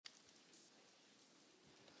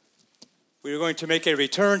We are going to make a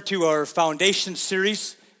return to our foundation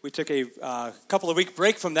series. We took a couple of week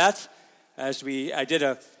break from that as I did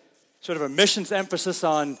a sort of a missions emphasis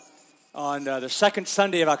on the second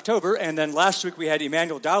Sunday of October, and then last week we had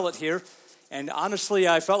Emmanuel Dowlett here, and honestly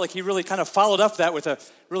I felt like he really kind of followed up that with a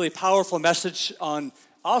really powerful message on,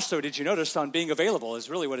 also, did you notice, on being available is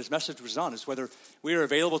really what his message was on, is whether we are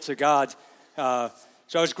available to God. So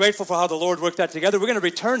I was grateful for how the Lord worked that together. We're going to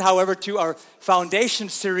return, however, to our foundation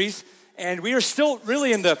series. And we are still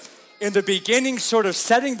really in the beginning, sort of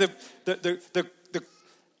setting the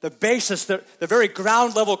basis, the very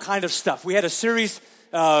ground level kind of stuff. We had a series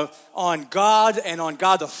on God and on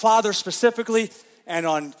God the Father specifically, and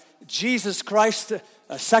on Jesus Christ,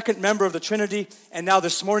 a second member of the Trinity. And now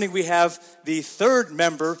this morning we have the third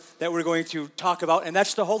member that we're going to talk about, and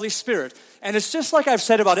that's the Holy Spirit. And it's just like I've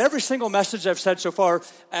said about every single message I've said so far,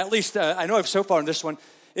 at least I know I've so far in this one,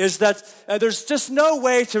 is that there's just no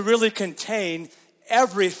way to really contain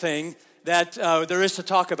everything that there is to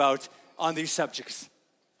talk about on these subjects.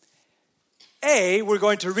 We're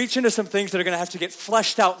going to reach into some things that are going to have to get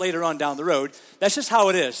fleshed out later on down the road. That's just how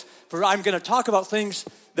it is. For I'm going to talk about things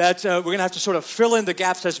that we're going to have to sort of fill in the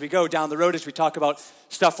gaps as we go down the road, as we talk about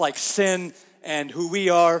stuff like sin and who we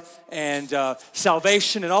are and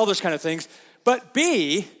salvation and all those kind of things. But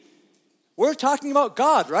B, we're talking about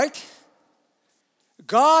God, right?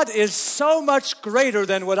 God is so much greater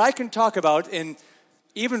than what I can talk about in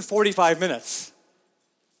even 45 minutes.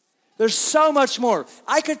 There's so much more.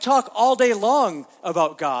 I could talk all day long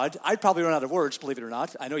about God. I'd probably run out of words, believe it or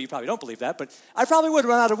not. I know you probably don't believe that, but I probably would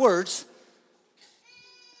run out of words.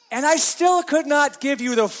 And I still could not give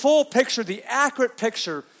you the full picture, the accurate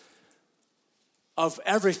picture of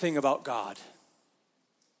everything about God.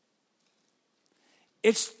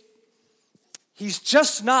 He's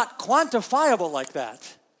just not quantifiable like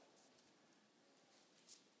that.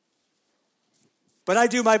 But I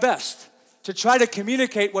do my best to try to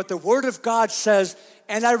communicate what the Word of God says,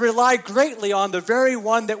 and I rely greatly on the very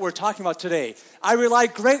one that we're talking about today. I rely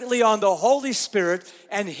greatly on the Holy Spirit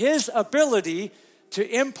and His ability to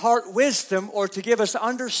impart wisdom or to give us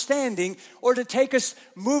understanding or to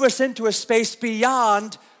move us into a space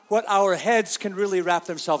beyond what our heads can really wrap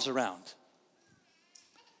themselves around.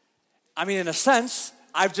 I mean, in a sense,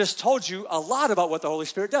 I've just told you a lot about what the Holy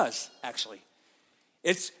Spirit does, actually.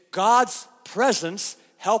 It's God's presence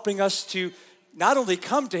helping us to not only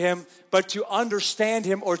come to Him, but to understand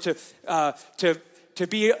Him or to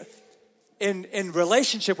be in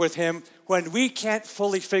relationship with Him when we can't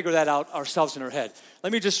fully figure that out ourselves in our head.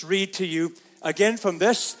 Let me just read to you again from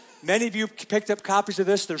this. Many of you picked up copies of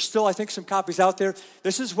this. There's still, I think, some copies out there.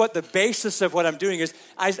 This is what the basis of what I'm doing is.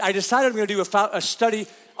 I decided I'm going to do a study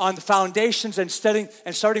on the foundations and starting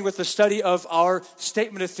with the study of our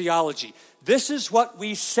statement of theology. This is what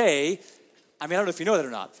we say. I mean, I don't know if you know that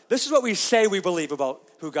or not. This is what we say we believe about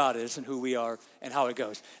who God is and who we are and how it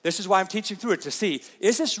goes. This is why I'm teaching through it, to see,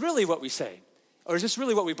 is this really what we say? Or is this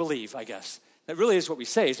really what we believe, I guess? That really is what we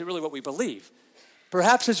say. Is it really what we believe?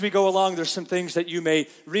 Perhaps as we go along, there's some things that you may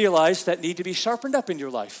realize that need to be sharpened up in your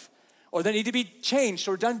life, or that need to be changed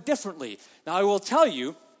or done differently. Now, I will tell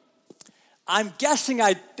you, I'm guessing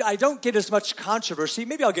I don't get as much controversy.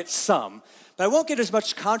 Maybe I'll get some, but I won't get as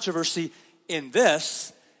much controversy in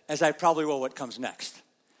this as I probably will what comes next.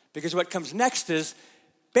 Because what comes next is,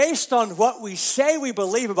 based on what we say we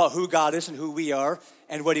believe about who God is and who we are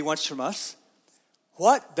and what He wants from us,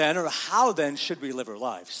 what then or how then should we live our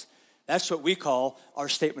lives? That's what we call our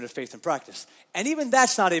statement of faith and practice. And even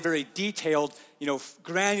that's not a very detailed,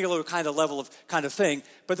 granular kind of thing,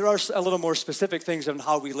 but there are a little more specific things on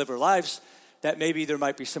how we live our lives that maybe there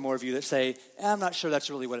might be some more of you that say, I'm not sure that's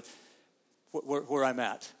really where I'm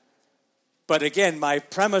at. But again, my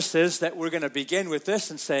premise is that we're going to begin with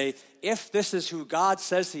this and say, if this is who God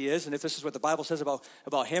says He is, and if this is what the Bible says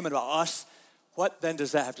about Him and about us, what then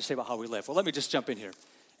does that have to say about how we live? Well, let me just jump in here.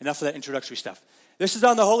 Enough of that introductory stuff. This is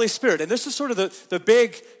on the Holy Spirit, and this is sort of the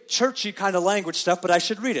big churchy kind of language stuff, but I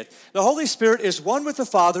should read it. The Holy Spirit is one with the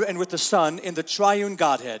Father and with the Son in the triune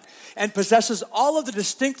Godhead, and possesses all of the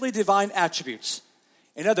distinctly divine attributes.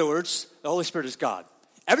 In other words, the Holy Spirit is God.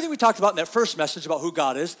 Everything we talked about in that first message about who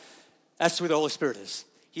God is, that's who the Holy Spirit is.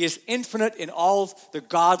 He is infinite in all the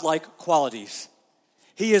God-like qualities.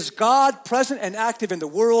 He is God, present and active in the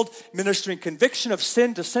world, ministering conviction of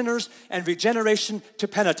sin to sinners and regeneration to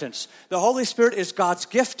penitents. The Holy Spirit is God's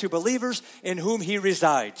gift to believers in whom He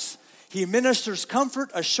resides. He ministers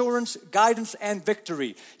comfort, assurance, guidance, and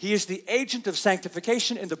victory. He is the agent of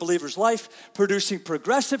sanctification in the believer's life, producing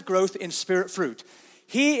progressive growth in spirit fruit.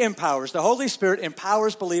 The Holy Spirit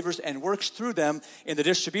empowers believers and works through them in the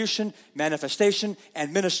distribution, manifestation,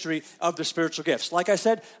 and ministry of the spiritual gifts. Like I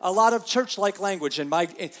said, a lot of church-like language, and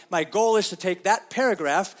my goal is to take that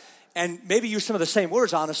paragraph and maybe use some of the same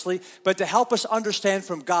words, honestly, but to help us understand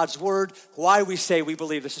from God's Word why we say we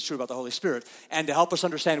believe this is true about the Holy Spirit, and to help us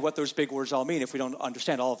understand what those big words all mean if we don't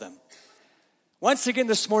understand all of them. Once again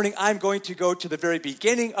this morning, I'm going to go to the very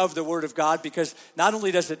beginning of the Word of God, because not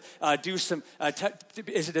only does it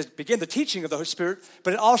begin the teaching of the Holy Spirit,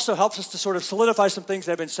 but it also helps us to sort of solidify some things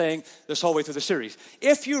that I've been saying this whole way through the series.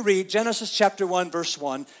 If you read Genesis chapter 1, verse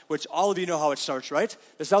 1, which all of you know how it starts, right?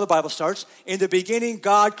 This is how the Bible starts. In the beginning,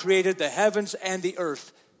 God created the heavens and the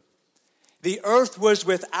earth. The earth was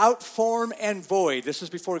without form and void. This is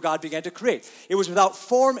before God began to create. It was without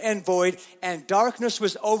form and void, and darkness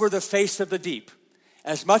was over the face of the deep.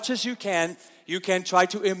 As much as you can try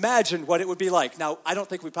to imagine what it would be like. Now, I don't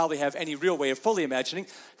think we probably have any real way of fully imagining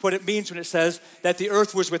what it means when it says that the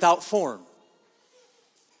earth was without form.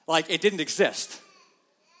 Like it didn't exist,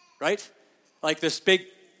 right? Like this big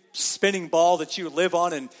spinning ball that you live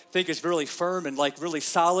on and think is really firm and like really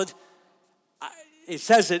solid. It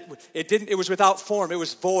says it was without form, it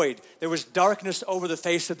was void. There was darkness over the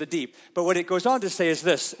face of the deep. But what it goes on to say is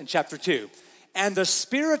this in chapter 2. And the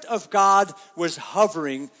Spirit of God was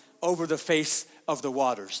hovering over the face of the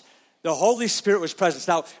waters. The Holy Spirit was present.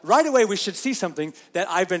 Now, right away we should see something that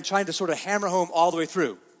I've been trying to sort of hammer home all the way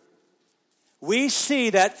through. We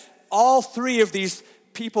see that all three of these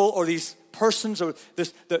people or these persons or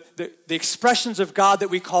the expressions of God that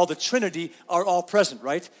we call the Trinity are all present,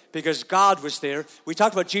 right? Because God was there. We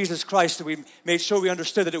talked about Jesus Christ and we made sure we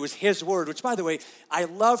understood that it was His Word, which, by the way, I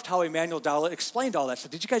loved how Emmanuel Dalla explained all that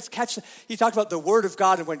stuff. Did you guys catch that? He talked about the Word of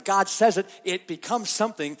God, and when God says it, it becomes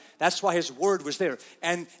something. That's why His Word was there.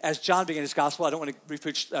 And as John began his gospel, I don't want to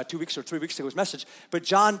re-preach 2 weeks or 3 weeks ago's message, but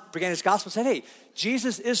John began his gospel and said, hey,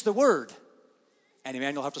 Jesus is the Word. And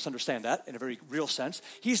Emmanuel helped us understand that in a very real sense.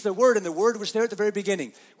 He's the Word, and the Word was there at the very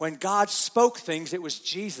beginning. When God spoke things, it was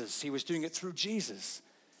Jesus. He was doing it through Jesus.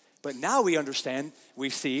 But now we understand,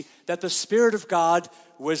 we see, that the Spirit of God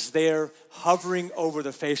was there hovering over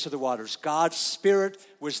the face of the waters. God's Spirit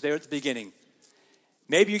was there at the beginning.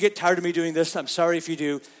 Maybe you get tired of me doing this. I'm sorry if you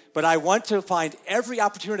do. But I want to find every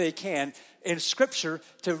opportunity I can in Scripture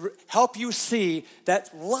to help you see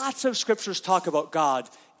that lots of Scriptures talk about God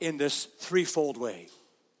in this threefold way.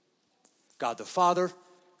 God the Father,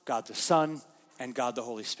 God the Son, and God the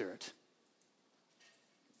Holy Spirit.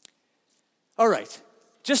 All right,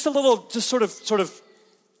 just sort of.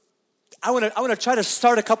 I want to try to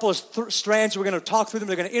start a couple of strands. We're going to talk through them.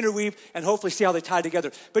 They're going to interweave and hopefully see how they tie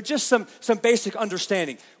together. But just some basic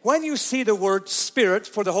understanding. When you see the word Spirit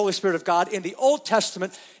for the Holy Spirit of God in the Old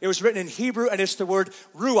Testament, it was written in Hebrew, and it's the word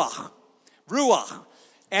ruach. Ruach.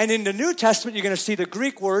 And in the New Testament, you're going to see the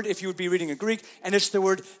Greek word, if you would be reading in Greek, and it's the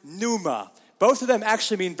word pneuma. Both of them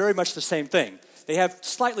actually mean very much the same thing. They have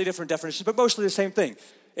slightly different definitions, but mostly the same thing.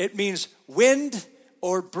 It means wind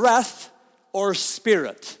or breath or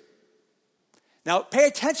spirit. Now, pay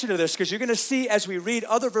attention to this, because you're going to see as we read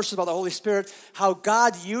other verses about the Holy Spirit how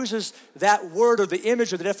God uses that word or the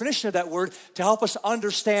image or the definition of that word to help us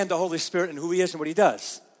understand the Holy Spirit and who He is and what He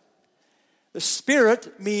does. The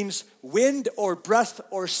Spirit means wind or breath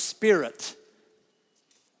or spirit.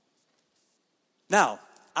 Now,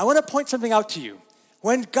 I want to point something out to you.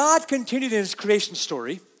 When God continued in His creation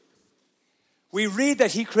story, we read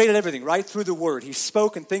that He created everything, right? Through the Word. He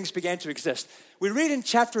spoke and things began to exist. We read in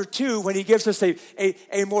chapter 2 when He gives us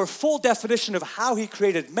a more full definition of how He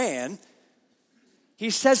created man. He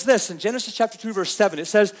says this in Genesis chapter 2, verse 7. It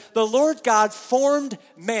says, the Lord God formed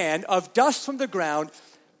man of dust from the ground,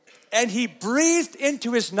 and He breathed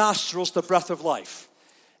into his nostrils the breath of life.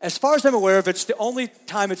 As far as I'm aware of, it's the only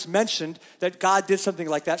time it's mentioned that God did something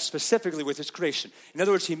like that specifically with His creation. In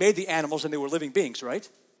other words, He made the animals and they were living beings, right?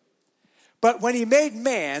 But when He made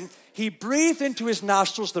man, He breathed into his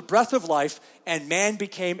nostrils the breath of life, and man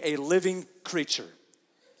became a living creature.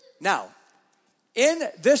 Now, in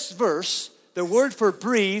this verse, the word for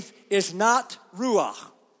breathe is not ruach.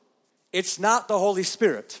 It's not the Holy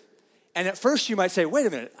Spirit. And at first you might say, wait a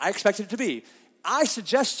minute, I expected it to be. I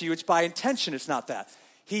suggest to you it's by intention it's not that.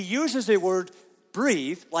 He uses the word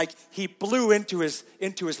breathe, like He blew into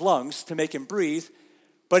his lungs to make him breathe,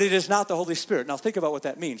 but it is not the Holy Spirit. Now think about what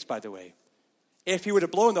that means, by the way. If He would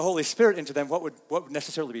have blown the Holy Spirit into them, what would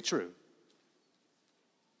necessarily be true?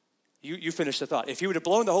 You finish the thought. If He would have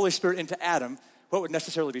blown the Holy Spirit into Adam, what would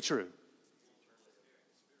necessarily be true?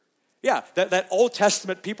 Yeah, that Old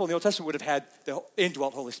Testament, people in the Old Testament would have had the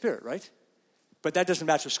indwelt Holy Spirit, right? But that doesn't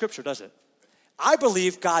match with Scripture, does it? I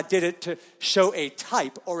believe God did it to show a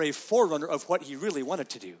type or a forerunner of what he really wanted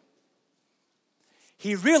to do.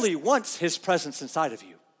 He really wants his presence inside of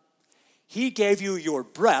you. He gave you your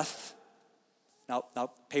breath. Now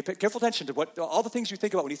pay careful attention to all the things you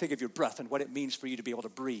think about when you think of your breath and what it means for you to be able to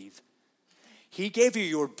breathe. He gave you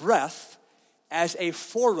your breath as a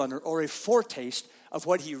forerunner or a foretaste of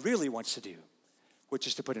what he really wants to do, which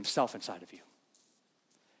is to put himself inside of you.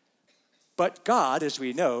 But God, as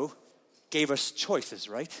we know, gave us choices,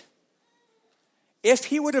 right? If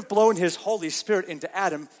he would have blown his Holy Spirit into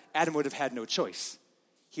Adam, Adam would have had no choice.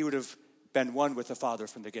 He would have been one with the Father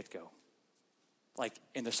from the get-go, like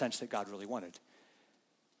in the sense that God really wanted.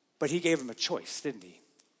 But he gave him a choice, didn't he?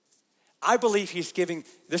 I believe he's giving,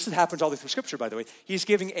 this happens all through Scripture, by the way, he's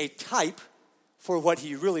giving a type for what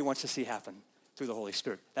he really wants to see happen through the Holy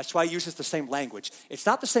Spirit. That's why he uses the same language. It's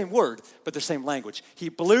not the same word, but the same language. He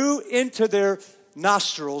blew into their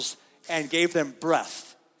nostrils and gave them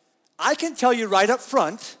breath. I can tell you right up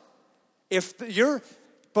front, if your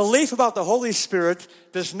belief about the Holy Spirit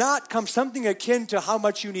does not come something akin to how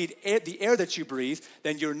much you need the air that you breathe,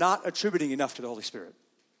 then you're not attributing enough to the Holy Spirit.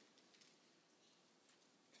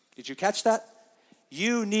 Did you catch that?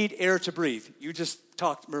 You need air to breathe. You just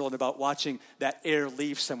talked, Merlin, about watching that air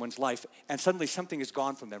leave someone's life, and suddenly something is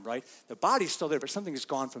gone from them, right? The body's still there, but something is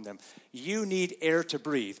gone from them. You need air to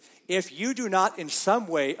breathe. If you do not in some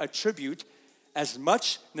way attribute as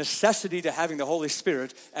much necessity to having the Holy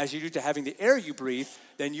Spirit as you do to having the air you breathe,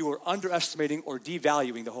 then you are underestimating or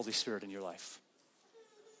devaluing the Holy Spirit in your life.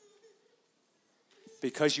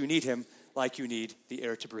 Because you need him like you need the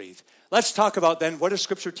air to breathe. Let's talk about then what does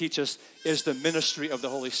Scripture teach us is the ministry of the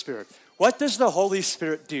Holy Spirit. What does the Holy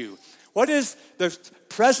Spirit do? What is the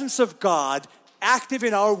presence of God active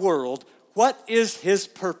in our world? What is his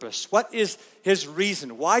purpose? What is his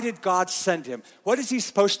reason? Why did God send him? What is he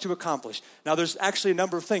supposed to accomplish? Now, there's actually a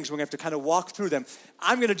number of things. We're going to have to kind of walk through them.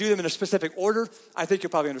 I'm going to do them in a specific order. I think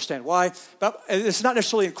you'll probably understand why. But it's not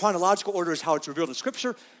necessarily in chronological order as how it's revealed in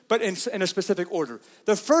Scripture, but in a specific order.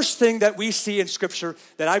 The first thing that we see in Scripture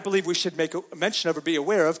that I believe we should make a mention of or be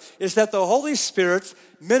aware of is that the Holy Spirit's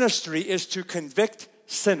ministry is to convict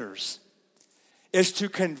sinners, is to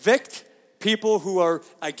convict people who are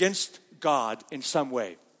against God in some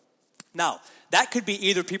way. Now, that could be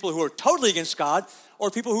either people who are totally against God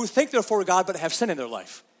or people who think they're for God but have sin in their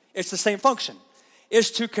life. It's the same function,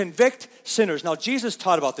 is to convict sinners. Now, Jesus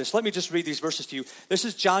taught about this. Let me just read these verses to you. This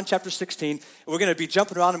is John chapter 16. We're going to be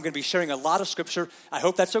jumping around. I'm going to be sharing a lot of Scripture. I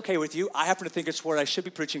hope that's okay with you. I happen to think it's where I should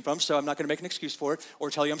be preaching from, so I'm not going to make an excuse for it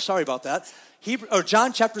or tell you I'm sorry about that.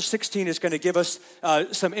 John chapter 16 is going to give us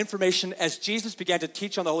some information as Jesus began to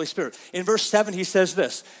teach on the Holy Spirit. In verse 7, he says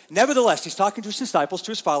this, nevertheless, he's talking to his disciples,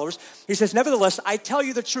 to his followers. He says, nevertheless, I tell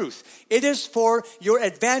you the truth. It is for your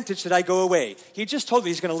advantage that I go away. He just told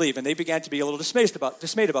me he's going to leave, and they began to be a little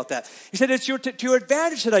dismayed about that. He said, it's to your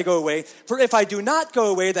advantage that I go away, for if I do not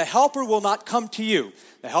go away, the helper will not come to you.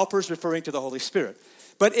 The helper is referring to the Holy Spirit.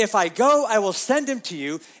 But if I go, I will send him to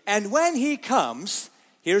you, and when he comes,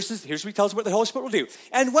 here's what he tells us what the Holy Spirit will do.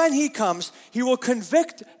 And when he comes, he will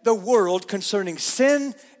convict the world concerning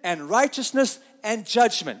sin and righteousness and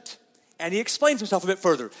judgment. And he explains himself a bit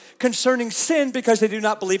further. Concerning sin, because they do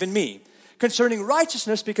not believe in me. Concerning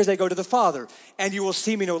righteousness, because they go to the Father, and you will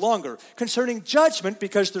see me no longer. Concerning judgment,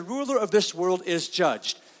 because the ruler of this world is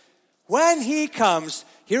judged. When he comes,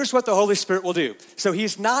 here's what the Holy Spirit will do. So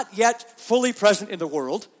he's not yet fully present in the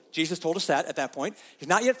world. Jesus told us that at that point. He's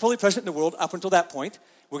not yet fully present in the world up until that point.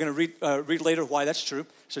 We're going to read later why that's true,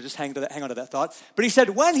 so just hang on to that thought. But he said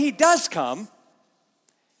when he does come,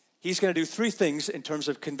 he's going to do three things in terms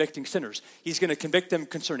of convicting sinners. He's going to convict them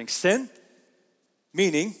concerning sin,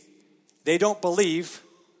 meaning they don't believe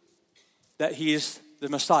that he is the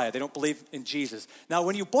Messiah. They don't believe in Jesus. Now,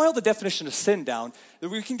 when you boil the definition of sin down,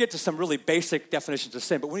 we can get to some really basic definitions of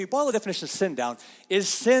sin, but when you boil the definition of sin down, is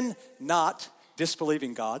sin not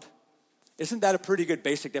disbelieving God? Isn't that a pretty good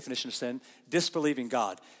basic definition of sin? Disbelieving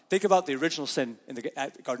God. Think about the original sin in the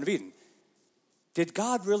Garden of Eden. Did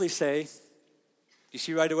God really say, you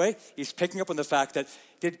see right away? He's picking up on the fact that,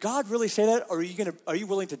 did God really say that, or are you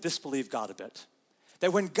willing to disbelieve God a bit?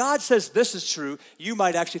 That when God says this is true, you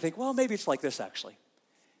might actually think, well, maybe it's like this actually.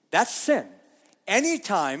 That's sin.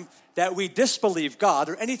 Anytime that we disbelieve God,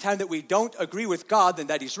 or anytime that we don't agree with God and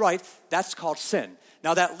that he's right, that's called sin.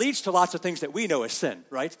 Now that leads to lots of things that we know as sin,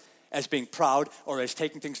 right? As being proud, or as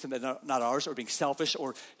taking things that are not ours, or being selfish,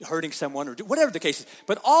 or hurting someone, or whatever the case is.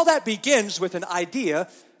 But all that begins with an idea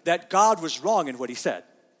that God was wrong in what he said.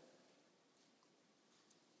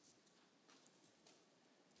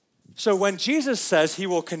 So when Jesus says he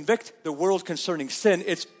will convict the world concerning sin,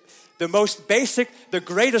 it's The most basic, the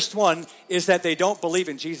greatest one is that they don't believe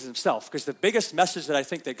in Jesus himself. Because the biggest message that I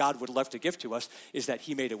think that God would love to give to us is that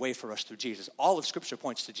he made a way for us through Jesus. All of Scripture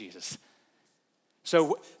points to Jesus.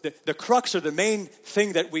 So the crux or the main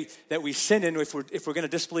thing that we sin in if we're going to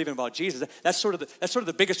disbelieve about Jesus, that's sort of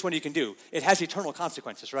the biggest one you can do. It has eternal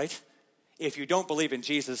consequences, right? If you don't believe in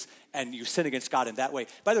Jesus and you sin against God in that way.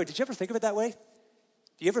 By the way, did you ever think of it that way?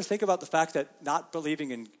 Do you ever think about the fact that not believing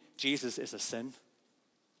in Jesus is a sin?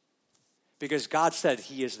 Because God said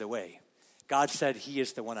he is the way. God said he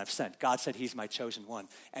is the one I've sent. God said he's my chosen one.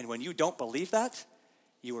 And when you don't believe that,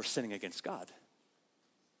 you are sinning against God.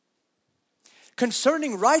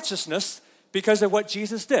 Concerning righteousness, because of what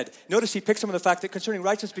Jesus did. Notice he picks up on the fact that concerning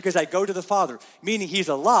righteousness, because I go to the Father, meaning he's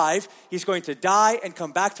alive, he's going to die and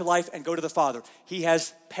come back to life and go to the Father. He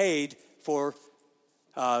has paid for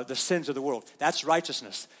the sins of the world. That's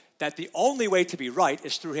righteousness. That the only way to be right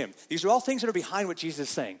is through him. These are all things that are behind what Jesus is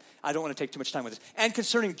saying. I don't want to take too much time with this. And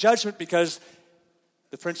concerning judgment, because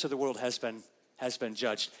the prince of the world has been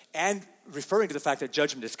judged. And referring to the fact that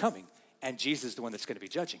judgment is coming. And Jesus is the one that's going to be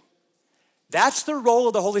judging. That's the role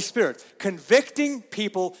of the Holy Spirit, convicting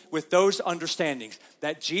people with those understandings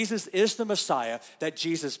that Jesus is the Messiah, that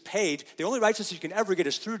Jesus paid. The only righteousness you can ever get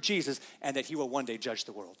is through Jesus, and that he will one day judge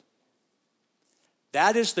the world.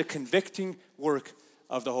 That is the convicting work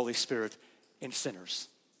of the Holy Spirit in sinners.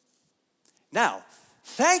 Now,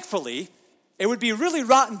 thankfully, it would be a really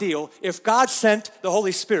rotten deal if God sent the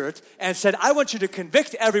Holy Spirit and said, I want you to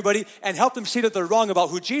convict everybody and help them see that they're wrong about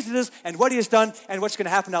who Jesus is and what he has done and what's going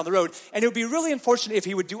to happen down the road. And it would be really unfortunate if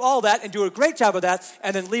he would do all that and do a great job of that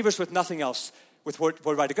and then leave us with nothing else with where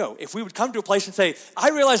we're to go. If we would come to a place and say, I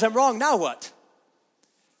realize I'm wrong, now what?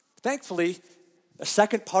 Thankfully, a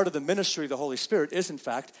second part of the ministry of the Holy Spirit is, in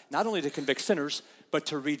fact, not only to convict sinners, but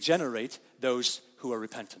to regenerate those who are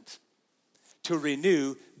repentant. To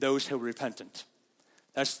renew those who are repentant.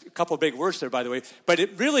 That's a couple of big words there, by the way. But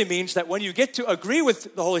it really means that when you get to agree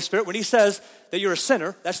with the Holy Spirit, when he says that you're a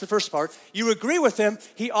sinner, that's the first part, you agree with him,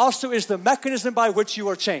 he also is the mechanism by which you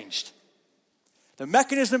are changed. The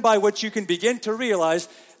mechanism by which you can begin to realize,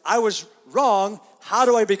 I was wrong, how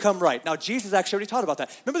do I become right? Now, Jesus actually already taught about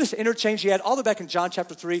that. Remember this interchange he had all the way back in John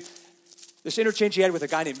chapter 3? This interchange he had with a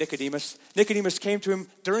guy named Nicodemus. Nicodemus came to him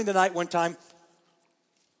during the night one time.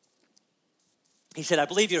 He said, I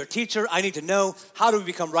believe you're a teacher. I need to know, how do we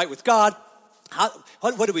become right with God?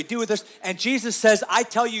 What do we do with this? And Jesus says, I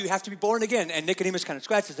tell you, you have to be born again. And Nicodemus kind of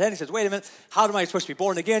scratches his head and he says, wait a minute, how am I supposed to be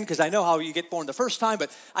born again? Because I know how you get born the first time,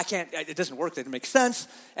 but I can't, it doesn't work, it doesn't make sense.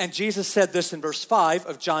 And Jesus said this in verse 5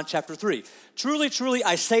 of John chapter 3. Truly, truly,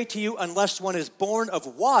 I say to you, unless one is born of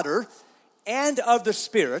water and of the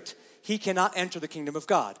Spirit, he cannot enter the kingdom of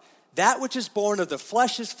God. That which is born of the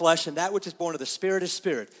flesh is flesh, and that which is born of the Spirit is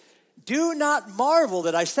spirit. Do not marvel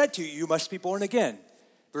that I said to you, you must be born again.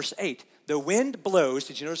 Verse 8, the wind blows.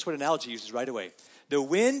 Did you notice what analogy he uses right away? The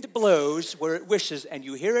wind blows where it wishes, and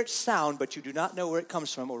you hear its sound, but you do not know where it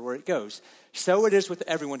comes from or where it goes. So it is with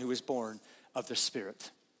everyone who is born of the Spirit.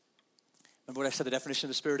 Remember what I said the definition of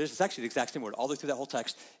the Spirit is? It's actually the exact same word. All the way through that whole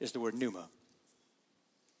text is the word pneuma.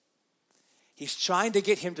 He's trying to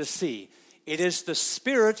get him to see it is the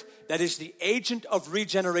Spirit that is the agent of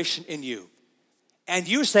regeneration in you. And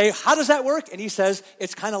you say, how does that work? And he says,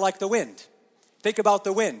 it's kind of like the wind. Think about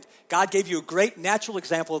the wind. God gave you a great natural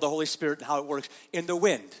example of the Holy Spirit and how it works in the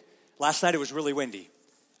wind. Last night it was really windy.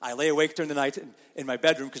 I lay awake during the night in my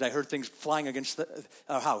bedroom because I heard things flying against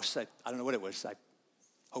our house. I don't know what it was. I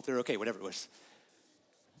hope they're okay, whatever it was.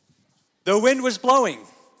 The wind was blowing,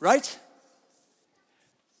 right?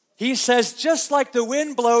 He says, just like the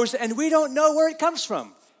wind blows and we don't know where it comes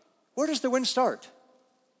from. Where does the wind start?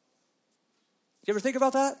 You ever think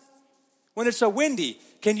about that? When it's so windy,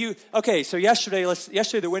 so yesterday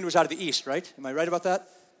the wind was out of the east, right? Am I right about that?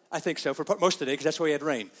 I think so, for most of the day, because that's where we had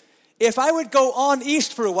rain. If I would go on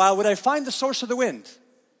east for a while, would I find the source of the wind?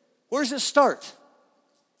 Where does it start?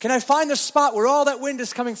 Can I find the spot where all that wind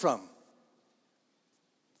is coming from?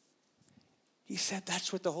 He said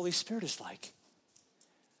that's what the Holy Spirit is like.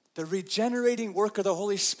 The regenerating work of the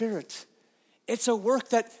Holy Spirit. It's a work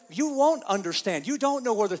that you won't understand. You don't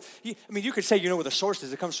know where you could say you know where the source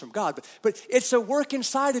is. It comes from God, but it's a work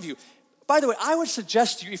inside of you. By the way, I would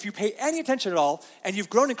suggest to you, if you pay any attention at all, and you've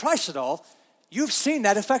grown in Christ at all, you've seen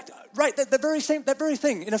that effect, right? That very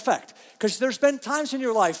thing in effect. Because there's been times in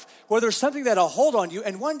your life where there's something that'll hold on you,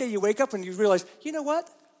 and one day you wake up and you realize, you know what?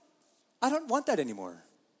 I don't want that anymore.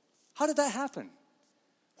 How did that happen?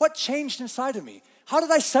 What changed inside of me? How did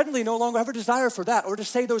I suddenly no longer have a desire for that, or to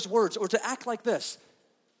say those words, or to act like this?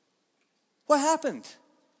 What happened?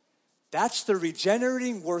 That's the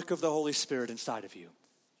regenerating work of the Holy Spirit inside of you.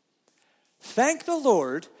 Thank the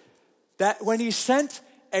Lord that when he sent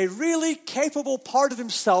a really capable part of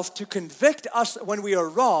himself to convict us when we are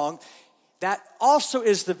wrong, that also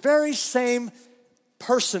is the very same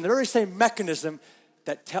person, the very same mechanism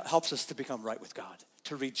that helps us to become right with God,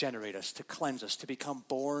 to regenerate us, to cleanse us, to become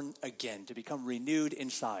born again, to become renewed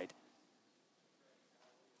inside.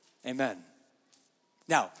 Amen.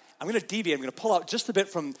 Now, I'm going to deviate. I'm going to pull out just a bit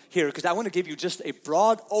from here because I want to give you just a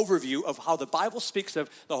broad overview of how the Bible speaks of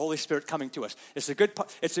the Holy Spirit coming to us. It's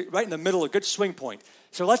right in the middle, a good swing point.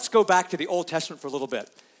 So let's go back to the Old Testament for a little bit.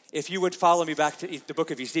 If you would follow me back to the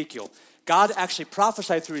book of Ezekiel, God actually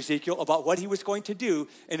prophesied through Ezekiel about what he was going to do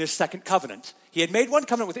in his second covenant. He had made one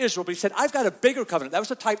covenant with Israel, but he said, I've got a bigger covenant. That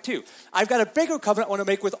was a type 2. I've got a bigger covenant I want to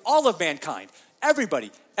make with all of mankind.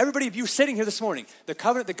 Everybody of you sitting here this morning, the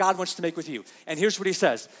covenant that God wants to make with you. And here's what he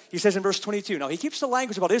says. He says in verse 22. Now, he keeps the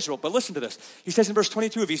language about Israel, but listen to this. He says in verse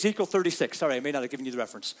 22 of Ezekiel 36. Sorry, I may not have given you the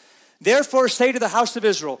reference. Therefore say to the house of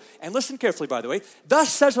Israel, and listen carefully, by the way, thus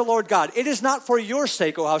says the Lord God, it is not for your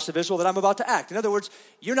sake, O house of Israel, that I'm about to act. In other words,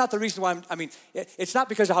 you're not the reason why it's not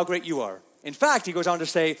because of how great you are. In fact, he goes on to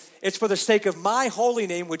say, it's for the sake of my holy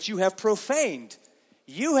name, which you have profaned.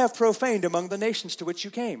 You have profaned among the nations to which you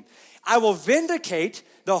came. I will vindicate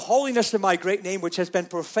the holiness of my great name, which has been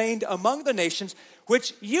profaned among the nations,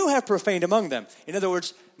 which you have profaned among them. In other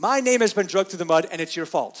words, my name has been dragged through the mud, and it's your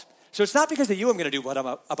fault. So it's not because of you I'm going to do what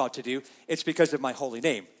I'm about to do. It's because of my holy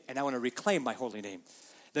name, and I want to reclaim my holy name.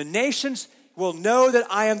 The nations will know that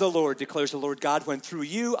I am the Lord, declares the Lord God, when through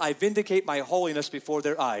you I vindicate my holiness before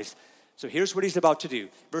their eyes. So here's what he's about to do.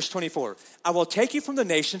 Verse 24, I will take you from the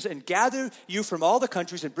nations and gather you from all the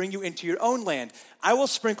countries and bring you into your own land. I will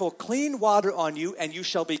sprinkle clean water on you, and you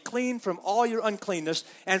shall be clean from all your uncleanness,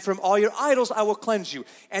 and from all your idols I will cleanse you.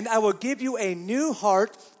 And I will give you a new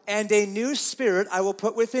heart, and a new spirit I will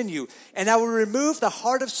put within you. And I will remove the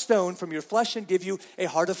heart of stone from your flesh and give you a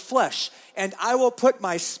heart of flesh. And I will put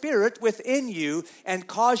my spirit within you and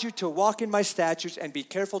cause you to walk in my statutes and be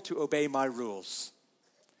careful to obey my rules.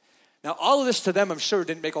 Now, all of this to them, I'm sure,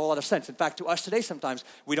 didn't make a whole lot of sense. In fact, to us today, sometimes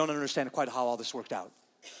we don't understand quite how all this worked out.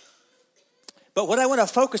 But what I want to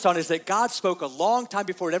focus on is that God spoke a long time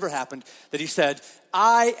before it ever happened, that he said,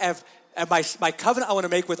 I have my covenant I want to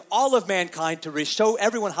make with all of mankind to show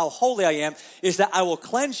everyone how holy I am is that I will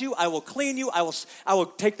cleanse you, I will clean you, I will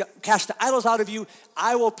cast the idols out of you,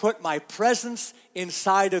 I will put my presence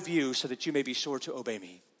inside of you so that you may be sure to obey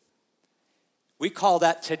me. We call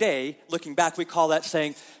that today, looking back, we call that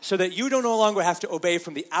saying, so that you don't no longer have to obey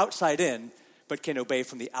from the outside in, but can obey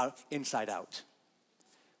from the inside out.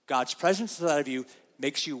 God's presence inside of you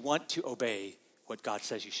makes you want to obey what God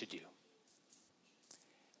says you should do.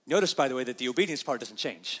 Notice, by the way, that the obedience part doesn't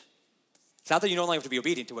change. It's not that you no longer have to be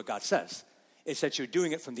obedient to what God says. It's that you're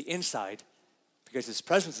doing it from the inside because his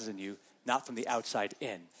presence is in you, not from the outside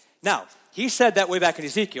in. Now, he said that way back in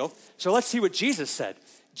Ezekiel, so let's see what Jesus said.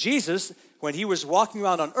 Jesus, when he was walking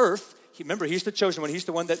around on earth, remember, he's the chosen one. He's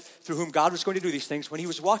the one that through whom God was going to do these things. When he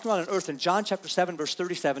was walking around on earth in John chapter 7, verse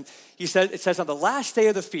 37, it says on the last day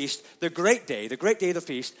of the feast, the great day of the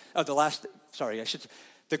feast,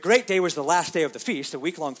 the great day was the last day of the feast, a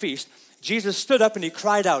week-long feast. Jesus stood up and he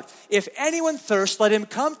cried out, if anyone thirsts, let him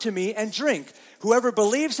come to me and drink. Whoever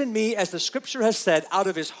believes in me, as the scripture has said, out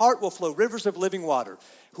of his heart will flow rivers of living water.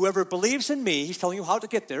 Whoever believes in me, he's telling you how to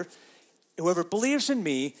get there. Whoever believes in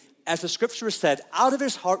me, as the scripture has said, out of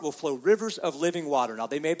his heart will flow rivers of living water. Now,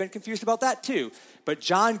 they may have been confused about that too, but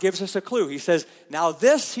John gives us a clue. He says, now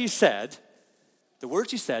this he said, the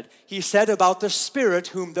words he said about the Spirit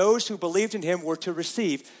whom those who believed in him were to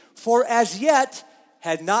receive. For as yet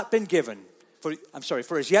had not been given.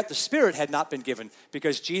 For as yet the Spirit had not been given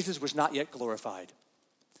because Jesus was not yet glorified.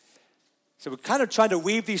 So we're kind of trying to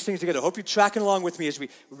weave these things together. I hope you're tracking along with me as we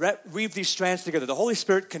weave these strands together. The Holy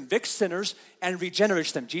Spirit convicts sinners and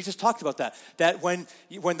regenerates them. Jesus talked about that. That when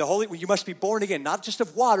you must be born again, not just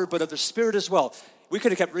of water, but of the Spirit as well. We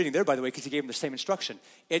could have kept reading there, by the way, because he gave them the same instruction.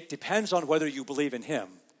 It depends on whether you believe in him,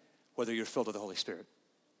 whether you're filled with the Holy Spirit,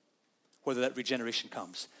 whether that regeneration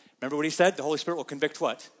comes. Remember what he said? The Holy Spirit will convict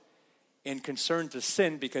what? In concern to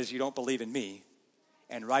sin because you don't believe in me,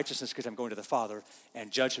 and righteousness because I'm going to the Father, and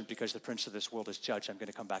judgment because the prince of this world is judged. I'm going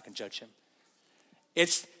to come back and judge him.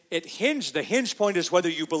 The hinge point is whether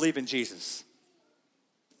you believe in Jesus.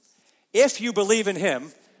 If you believe in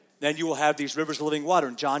him, then you will have these rivers of living water.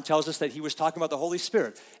 And John tells us that he was talking about the Holy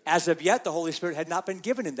Spirit. As of yet, the Holy Spirit had not been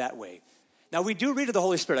given in that way. Now, we do read of the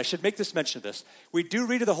Holy Spirit. I should make this mention of this. We do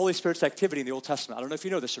read of the Holy Spirit's activity in the Old Testament. I don't know if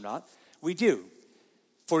you know this or not. We do.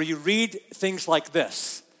 For you read things like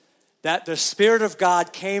this, that the Spirit of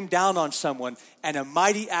God came down on someone and a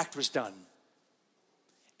mighty act was done.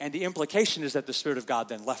 And the implication is that the Spirit of God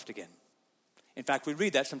then left again. In fact, we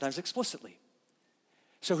read that sometimes explicitly.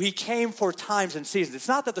 So he came for times and seasons. It's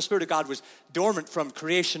not that the Spirit of God was dormant from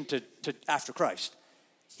creation to after Christ.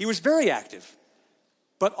 He was very active,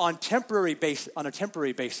 but on a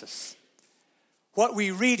temporary basis. What we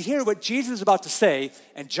read here, what Jesus is about to say,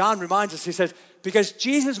 and John reminds us, he says, because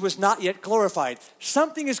Jesus was not yet glorified,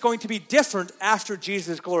 something is going to be different after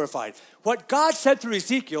Jesus is glorified. What God said through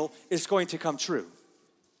Ezekiel is going to come true.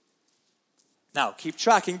 Now, keep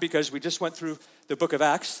tracking because we just went through the book of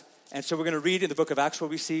Acts, and so we're going to read in the book of Acts where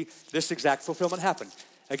we see this exact fulfillment happen.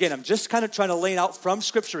 Again, I'm just kind of trying to lay out from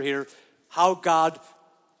Scripture here how the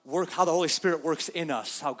Holy Spirit works in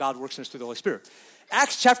us, how God works in us through the Holy Spirit.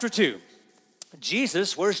 Acts chapter 2.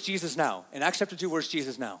 Jesus, where's Jesus now? In Acts chapter 2, where's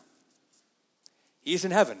Jesus now? He's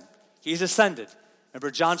in heaven. He's ascended. Remember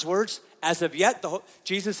John's words? As of yet,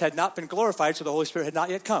 Jesus had not been glorified, so the Holy Spirit had not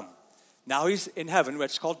yet come. Now he's in heaven,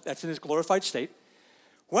 that's in his glorified state.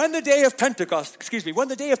 When the day of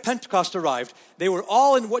Pentecost arrived, they were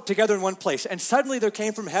all together in one place, and suddenly there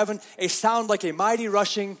came from heaven a sound like a mighty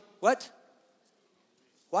rushing, what?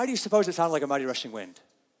 Why do you suppose it sounded like a mighty rushing wind?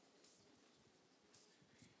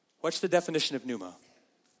 What's the definition of pneuma?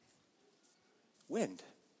 Wind.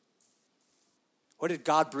 What did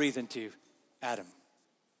God breathe into Adam?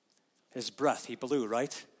 His breath. He blew,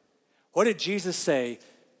 right? What did Jesus say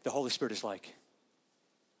the Holy Spirit is like?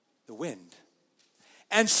 The wind.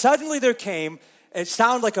 And suddenly there came, it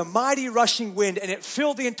sounded like a mighty rushing wind, and it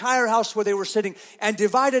filled the entire house where they were sitting, and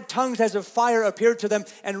divided tongues as of fire appeared to them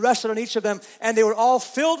and rested on each of them, and they were all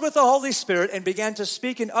filled with the Holy Spirit and began to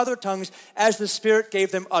speak in other tongues as the Spirit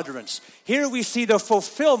gave them utterance. Here we see the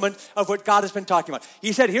fulfillment of what God has been talking about.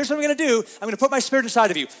 He said, here's what I'm going to do. I'm going to put my Spirit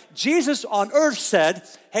inside of you. Jesus on earth said,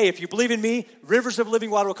 hey, if you believe in me, rivers of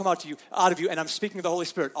living water will come out of you, and I'm speaking of the Holy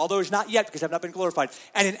Spirit, although it's not yet because I've not been glorified.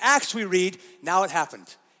 And in Acts we read, now it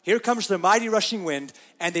happened. Here comes the mighty rushing wind,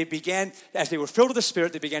 and they began, as they were filled with the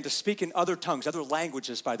Spirit, they began to speak in other tongues, other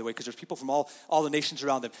languages, by the way, because there's people from all the nations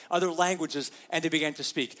around them, other languages, and they began to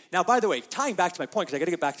speak. Now, by the way, tying back to my point, because I got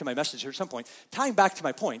to get back to my message here at some point, tying back to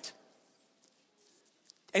my point,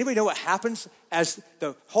 anybody know what happens as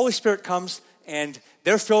the Holy Spirit comes, and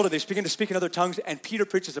they're filled, and they begin to speak in other tongues, and Peter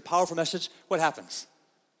preaches a powerful message? What happens?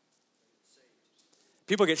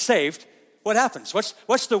 People get saved. What happens?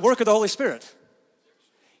 What's the work of the Holy Spirit?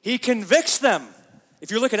 He convicts them. If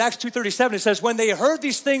you look at Acts 2:37, it says, when they heard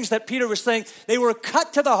these things that Peter was saying, they were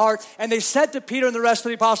cut to the heart, and they said to Peter and the rest of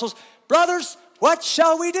the apostles, brothers, what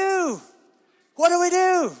shall we do? What do we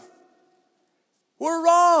do? We're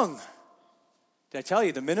wrong. Did I tell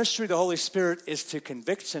you, the ministry of the Holy Spirit is to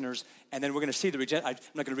convict sinners, and then we're going to see I'm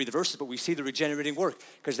not going to read the verses, but we see the regenerating work,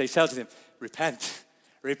 because they said to them, repent,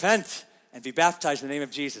 and be baptized in the name of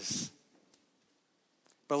Jesus.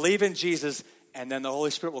 Believe in Jesus, and then the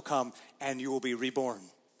Holy Spirit will come, and you will be reborn.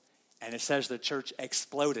 And it says the church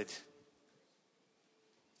exploded.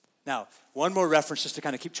 Now, one more reference just to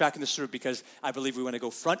kind of keep tracking this through, because I believe we want to go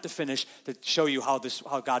front to finish to show you how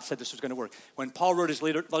God said this was going to work. When Paul wrote his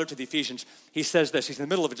letter to the Ephesians, he says this. He's in the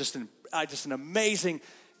middle of it, just an amazing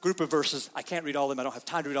group of verses. I can't read all of them. I don't have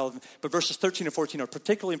time to read all of them. But verses 13 and 14 are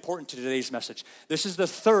particularly important to today's message. This is the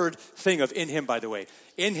third thing of in him, by the way.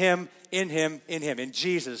 In him, in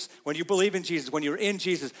Jesus. When you believe in Jesus, when you're in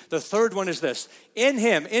Jesus, the third one is this. In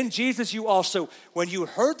him, in Jesus, you also, when you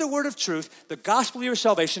heard the word of truth, the gospel of your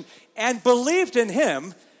salvation, and believed in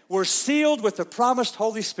him, were sealed with the promised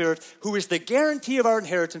Holy Spirit, who is the guarantee of our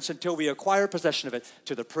inheritance until we acquire possession of it,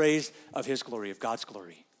 to the praise of his glory, of God's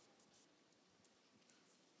glory.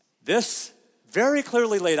 This, very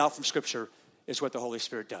clearly laid out from Scripture, is what the Holy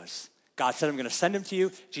Spirit does. God said, I'm going to send him to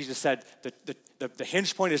you. Jesus said, the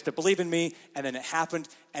hinge point is to believe in me, and then it happened,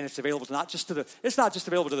 and it's available to it's not just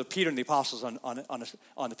available to the Peter and the apostles on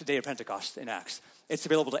the day of Pentecost in Acts. It's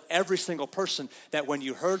available to every single person, that when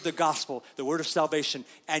you heard the gospel, the word of salvation,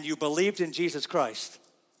 and you believed in Jesus Christ,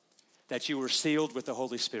 that you were sealed with the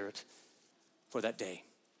Holy Spirit for that day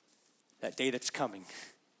that's coming,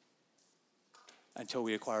 until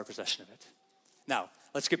we acquire possession of it. Now,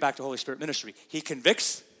 let's get back to Holy Spirit ministry. He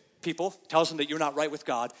convicts people, tells them that you're not right with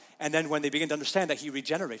God, and then when they begin to understand that, he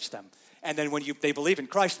regenerates them. And then when they believe in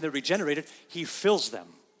Christ and they're regenerated, he fills them.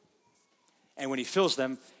 And when he fills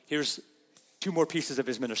them, here's two more pieces of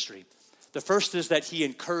his ministry. The first is that he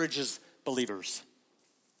encourages believers.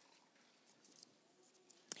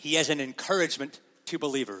 He has an encouragement to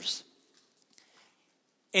believers.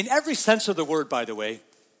 In every sense of the word, by the way,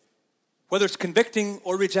 whether it's convicting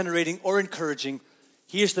or regenerating or encouraging,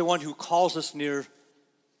 he is the one who calls us near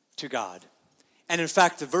to God. And in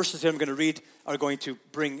fact, the verses here I'm going to read are going to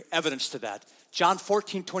bring evidence to that. John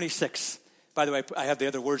 14:26. By the way, I have the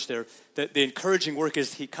other words there. The encouraging work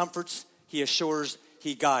is he comforts, he assures,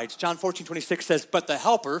 he guides. John 14:26 says, but the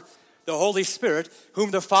Helper, the Holy Spirit,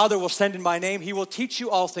 whom the Father will send in my name, he will teach you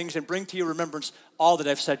all things and bring to your remembrance all that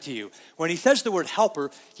I've said to you. When he says the word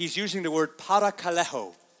helper, he's using the word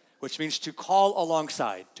parakaleho, which means to call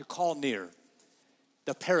alongside, to call near.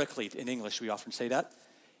 The paraclete in English, we often say that.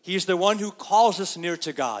 He's the one who calls us near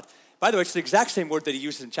to God. By the way, it's the exact same word that he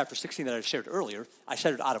uses in chapter 16 that I shared earlier. I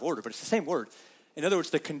said it out of order, but it's the same word. In other words,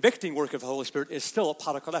 the convicting work of the Holy Spirit is still a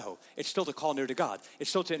parakaleho. It's still to call near to God. It's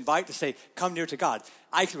still to invite, to say, come near to God.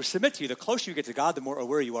 I would submit to you, the closer you get to God, the more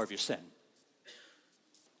aware you are of your sin.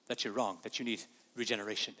 That you're wrong, that you need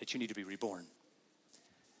regeneration, that you need to be reborn.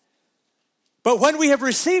 But when we have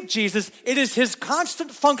received Jesus, it is his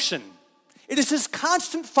constant function. It is his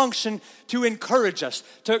constant function to encourage us,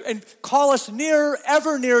 and call us nearer,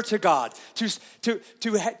 ever nearer to God, to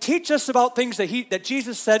teach us about things that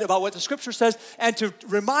Jesus said, about what the Scripture says, and to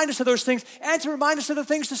remind us of those things, and to remind us of the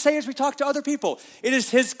things to say as we talk to other people. It is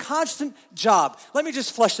his constant job. Let me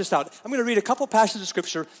just flesh this out. I'm going to read a couple passages of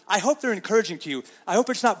Scripture. I hope they're encouraging to you. I hope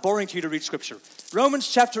it's not boring to you to read Scripture.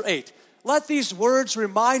 Romans chapter 8. Let these words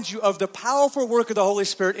remind you of the powerful work of the Holy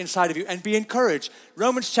Spirit inside of you, and be encouraged.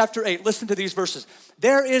 Romans chapter 8, listen to these verses.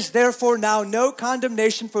 There is therefore now no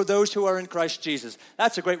condemnation for those who are in Christ Jesus.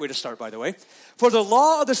 That's a great way to start, by the way. For the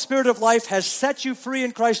law of the Spirit of life has set you free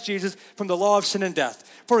in Christ Jesus from the law of sin and death.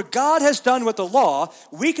 For God has done what the law,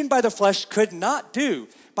 weakened by the flesh, could not do.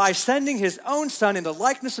 By sending his own Son in the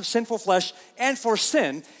likeness of sinful flesh, and for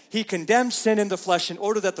sin, he condemned sin in the flesh in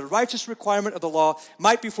order that the righteous requirement of the law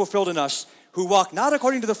might be fulfilled in us, who walk not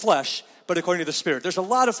according to the flesh, but according to the Spirit. There's a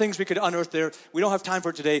lot of things we could unearth there. We don't have time for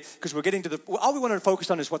it today because we're getting to all we want to focus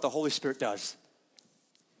on is what the Holy Spirit does.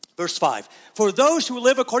 Verse 5, for those who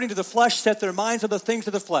live according to the flesh set their minds on the things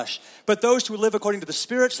of the flesh, but those who live according to the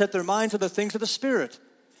Spirit set their minds on the things of the Spirit.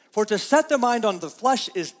 For to set the mind on the flesh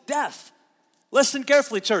is death. Listen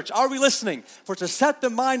carefully, church. Are we listening? For to set the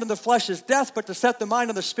mind on the flesh is death, but to set the mind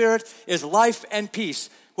on the Spirit is life and peace.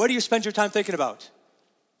 What do you spend your time thinking about?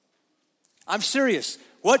 I'm serious.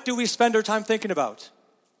 What do we spend our time thinking about?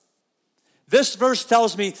 This verse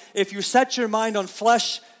tells me if you set your mind on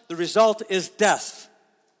flesh, the result is death.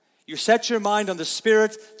 You set your mind on the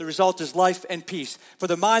Spirit, the result is life and peace. For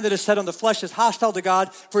the mind that is set on the flesh is hostile to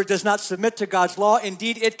God, for it does not submit to God's law.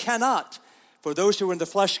 Indeed, it cannot. For those who are in the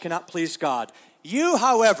flesh cannot please God. You,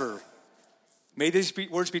 however, may these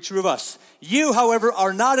words be true of us. You, however,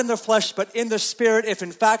 are not in the flesh, but in the Spirit, if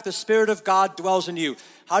in fact the Spirit of God dwells in you.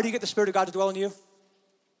 How do you get the Spirit of God to dwell in you?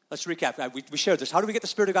 Let's recap. We shared this. How do we get the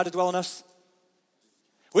Spirit of God to dwell in us?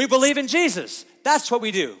 We believe in Jesus. That's what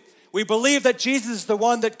we do. We believe that Jesus is the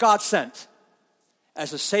one that God sent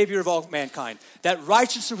as the Savior of all mankind. That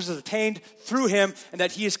righteousness was attained through him, and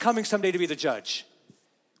that he is coming someday to be the judge.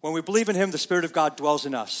 When we believe in him, the Spirit of God dwells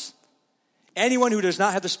in us. Anyone who does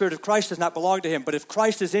not have the Spirit of Christ does not belong to him. But if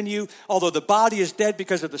Christ is in you, although the body is dead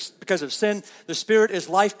because of sin, the Spirit is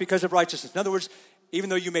life because of righteousness. In other words, even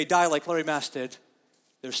though you may die like Larry Mass did,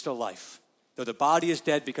 there's still life. Though the body is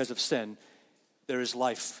dead because of sin, there is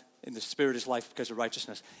life, and the Spirit is life because of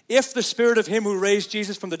righteousness. If the Spirit of him who raised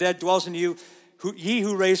Jesus from the dead dwells in you, he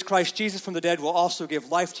who raised Christ Jesus from the dead will also give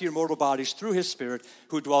life to your mortal bodies through his Spirit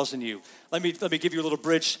who dwells in you. Let me give you a little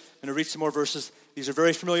bridge. I'm going to read some more verses. These are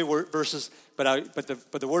very familiar verses, but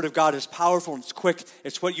the Word of God is powerful and it's quick.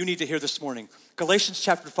 It's what you need to hear this morning. Galatians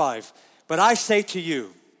chapter 5. But I say to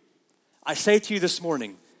you this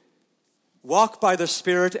morning, walk by the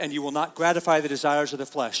Spirit, and you will not gratify the desires of the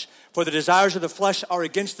flesh. For the desires of the flesh are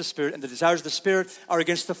against the Spirit, and the desires of the Spirit are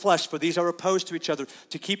against the flesh. For these are opposed to each other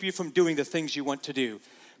to keep you from doing the things you want to do.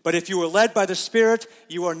 But if you are led by the Spirit,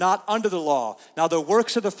 you are not under the law. Now the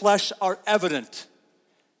works of the flesh are evident.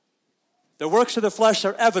 The works of the flesh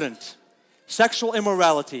are evident. Sexual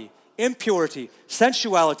immorality, impurity,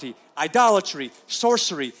 sensuality, idolatry,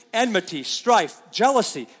 sorcery, enmity, strife,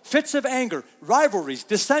 jealousy, fits of anger, rivalries,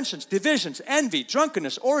 dissensions, divisions, envy,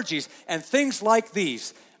 drunkenness, orgies, and things like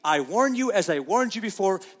these. I warn you, as I warned you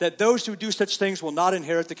before, that those who do such things will not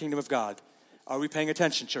inherit the kingdom of God. Are we paying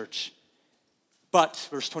attention, church? But,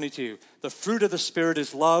 verse 22, the fruit of the Spirit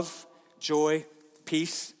is love, joy,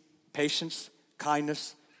 peace, patience,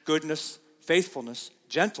 kindness, goodness, faithfulness,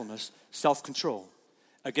 gentleness, self-control.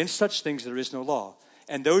 Against such things there is no law.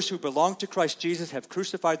 And those who belong to Christ Jesus have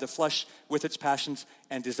crucified the flesh with its passions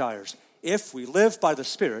and desires. If we live by the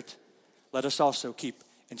Spirit, let us also keep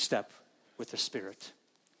in step with the Spirit.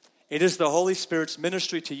 It is the Holy Spirit's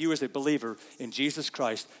ministry to you as a believer in Jesus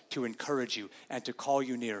Christ to encourage you and to call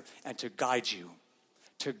you near and to guide you.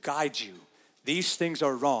 To guide you. These things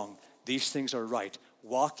are wrong. these things are right.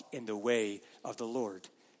 Walk in the way of the Lord.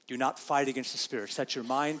 Do not fight against the Spirit. Set your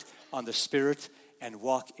mind on the Spirit and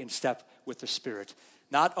walk in step with the Spirit.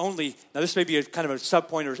 Not only, now this may be a kind of a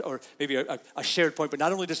sub-point or maybe a shared point, but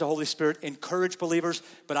not only does the Holy Spirit encourage believers,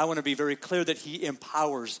 but I want to be very clear that he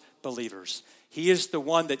empowers believers. He is the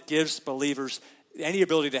one that gives believers any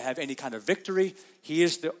ability to have any kind of victory. He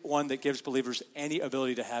is the one that gives believers any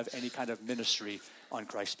ability to have any kind of ministry on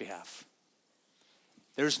Christ's behalf.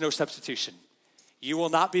 There's no substitution. You will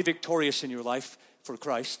not be victorious in your life for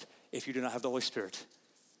Christ if you do not have the Holy Spirit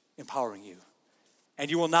empowering you.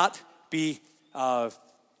 And you will not be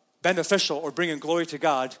beneficial or bringing glory to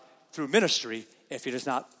God through ministry if it is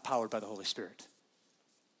not powered by the Holy Spirit.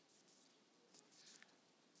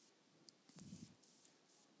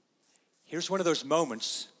 Here's one of those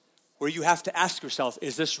moments where you have to ask yourself,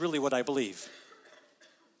 is this really what I believe?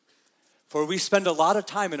 For we spend a lot of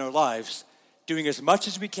time in our lives doing as much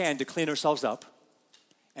as we can to clean ourselves up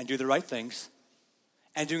and do the right things,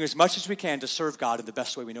 and doing as much as we can to serve God in the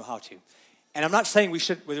best way we know how to. And I'm not saying we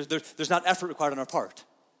should, there's not effort required on our part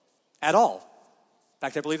at all. In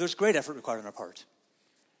fact, I believe there's great effort required on our part.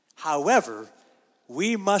 However,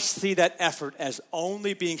 we must see that effort as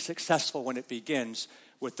only being successful when it begins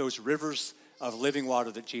with those rivers of living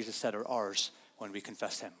water that Jesus said are ours when we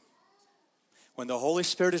confess him. When the Holy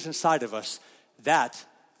Spirit is inside of us, that,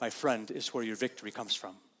 my friend, is where your victory comes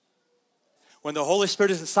from. When the Holy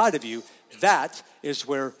Spirit is inside of you, that is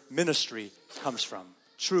where ministry comes from,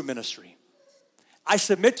 true ministry. I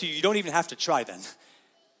submit to you, you don't even have to try then.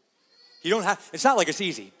 You don't have, it's not like it's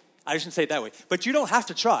easy. I shouldn't say it that way. But you don't have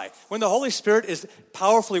to try. When the Holy Spirit is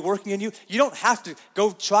powerfully working in you, you don't have to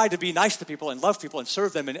go try to be nice to people and love people and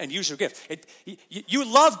serve them and use your gift. You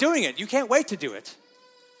love doing it. You can't wait to do it.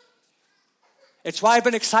 It's why I've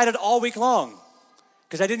been excited all week long,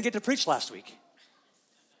 because I didn't get to preach last week.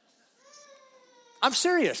 I'm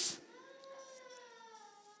serious.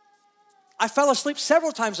 I fell asleep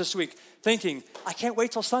several times this week thinking, I can't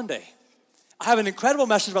wait till Sunday. I have an incredible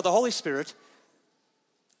message about the Holy Spirit.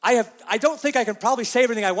 I don't think I can probably say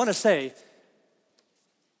everything I want to say,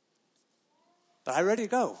 but I'm ready to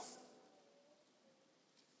go.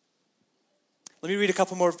 Let me read a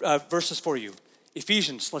couple more verses for you.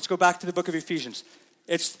 Ephesians, let's go back to the book of Ephesians.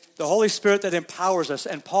 It's the Holy Spirit that empowers us,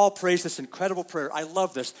 and Paul prays this incredible prayer. I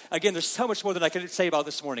love this. Again, there's so much more than I can say about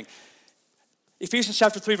this morning. Ephesians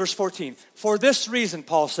chapter 3, verse 14. For this reason,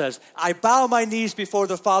 Paul says, I bow my knees before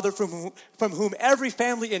the Father from whom every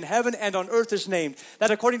family in heaven and on earth is named, that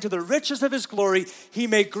according to the riches of his glory, he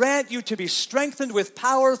may grant you to be strengthened with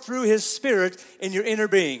power through his Spirit in your inner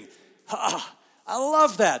being. I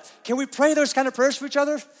love that. Can we pray those kind of prayers for each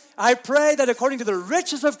other? I pray that according to the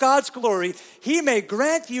riches of God's glory, he may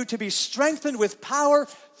grant you to be strengthened with power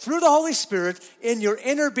through the Holy Spirit in your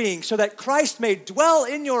inner being, so that Christ may dwell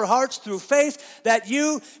in your hearts through faith, that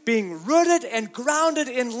you, being rooted and grounded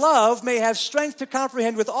in love, may have strength to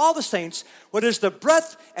comprehend with all the saints what is the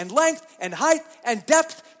breadth and length and height and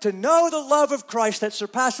depth, to know the love of Christ that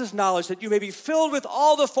surpasses knowledge, that you may be filled with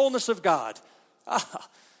all the fullness of God.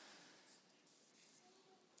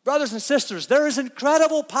 Brothers and sisters, there is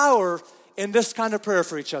incredible power in this kind of prayer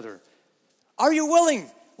for each other. Are you willing?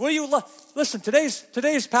 Will you listen?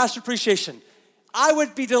 Today's pastor appreciation. I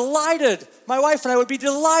would be delighted. My wife and I would be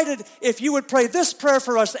delighted if you would pray this prayer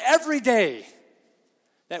for us every day,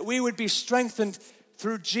 that we would be strengthened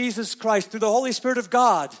through Jesus Christ, through the Holy Spirit of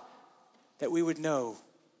God, that we would know,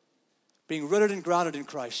 being rooted and grounded in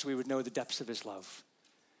Christ, we would know the depths of his love.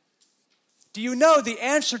 Do you know the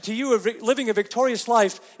answer to you of living a victorious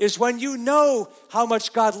life is when you know how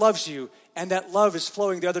much God loves you and that love is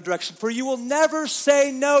flowing the other direction? For you will never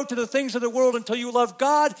say no to the things of the world until you love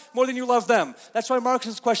God more than you love them. That's why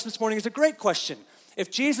Marcus's question this morning is a great question.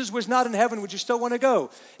 If Jesus was not in heaven, would you still want to go?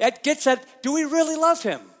 It gets at, do we really love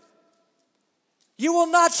him? You will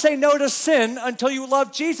not say no to sin until you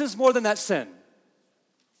love Jesus more than that sin.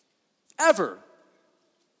 Ever.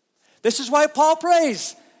 This is why Paul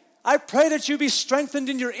prays. I pray that you be strengthened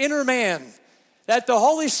in your inner man, that the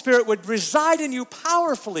Holy Spirit would reside in you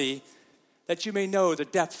powerfully, that you may know the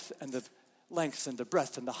depth and the length and the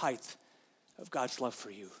breadth and the height of God's love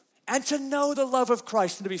for you, and to know the love of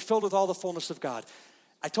Christ and to be filled with all the fullness of God.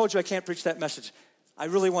 I told you I can't preach that message. I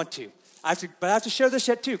really want to. But I have to share this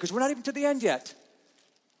yet too, because we're not even to the end yet.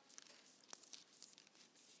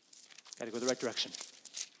 Got to go the right direction.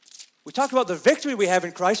 We talked about the victory we have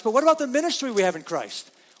in Christ, but what about the ministry we have in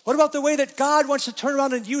Christ? What about the way that God wants to turn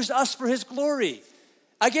around and use us for his glory?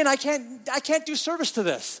 Again, I can't do service to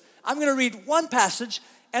this. I'm going to read one passage,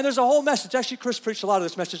 and there's a whole message. Actually, Chris preached a lot of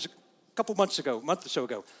this message a month or so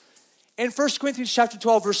ago. In 1 Corinthians chapter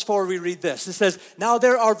 12, verse 4, we read this. It says, now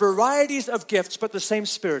there are varieties of gifts, but the same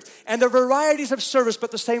Spirit. And there are varieties of service,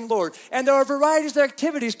 but the same Lord. And there are varieties of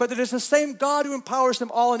activities, but it is the same God who empowers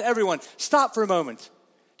them all and everyone. Stop for a moment.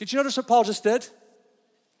 Did you notice what Paul just did?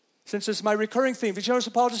 Since it's my recurring theme, did you notice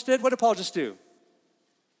what Paul just did? What did Paul just do?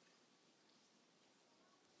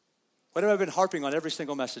 What have I been harping on every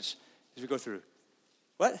single message as we go through?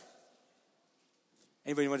 What?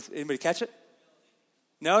 Anybody catch it?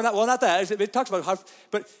 No, not that. It talks about how,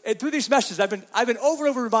 but through these messages, I've been over and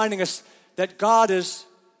over reminding us that God is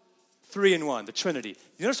 3 in 1, the Trinity.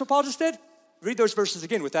 You notice what Paul just did? Read those verses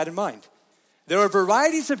again with that in mind. There are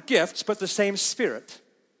varieties of gifts, but the same Spirit.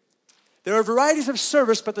 There are varieties of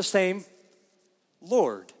service, but the same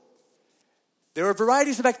Lord. There are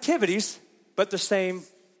varieties of activities, but the same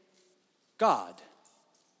God.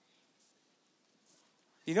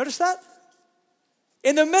 You notice that?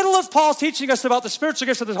 In the middle of Paul teaching us about the spiritual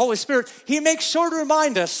gifts of the Holy Spirit, he makes sure to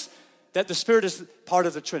remind us that the Spirit is part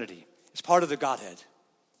of the Trinity. It's part of the Godhead.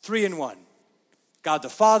 3 in 1. God the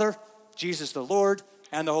Father, Jesus the Lord,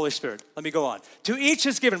 and the Holy Spirit. Let me go on. To each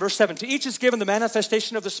is given, verse 7, to each is given the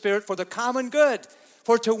manifestation of the Spirit for the common good.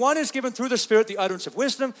 For to one is given through the Spirit the utterance of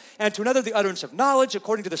wisdom, and to another the utterance of knowledge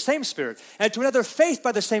according to the same Spirit, and to another faith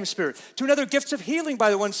by the same Spirit, to another gifts of healing by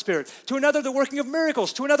the one Spirit, to another the working of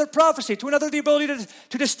miracles, to another prophecy, to another the ability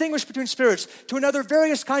to distinguish between spirits, to another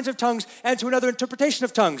various kinds of tongues, and to another interpretation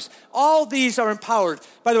of tongues. All these are empowered.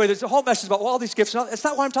 By the way, there's a whole message about all these gifts. It's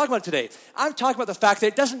not what I'm talking about today. I'm talking about the fact that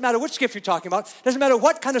it doesn't matter which gift you're talking about, it doesn't matter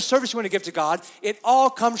what kind of service you want to give to God, it all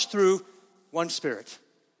comes through one Spirit.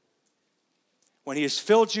 When he has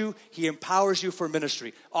filled you, he empowers you for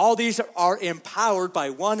ministry. All these are empowered by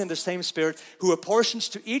one and the same Spirit who apportions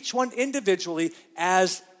to each one individually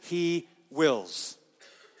as he wills.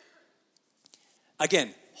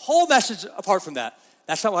 Again, whole message apart from that.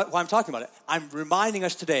 That's not why I'm talking about it. I'm reminding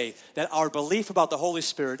us today that our belief about the Holy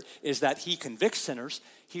Spirit is that he convicts sinners,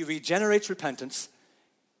 he regenerates repentance,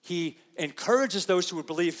 he encourages those who would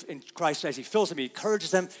believe in Christ as he fills them. He encourages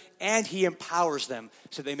them and he empowers them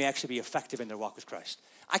so they may actually be effective in their walk with Christ.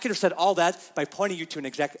 I could have said all that by pointing you to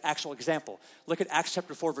an actual example. Look at Acts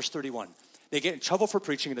chapter 4, verse 31. They get in trouble for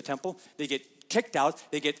preaching in the temple. They get kicked out.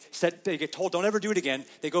 They get told, don't ever do it again.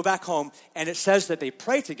 They go back home, and it says that they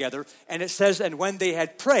pray together. And it says, and when they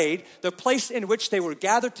had prayed, the place in which they were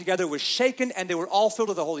gathered together was shaken, and they were all filled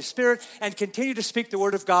with the Holy Spirit and continued to speak the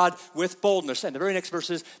word of God with boldness. And the very next verse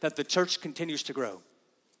is that the church continues to grow.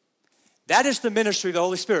 That is the ministry of the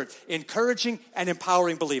Holy Spirit, encouraging and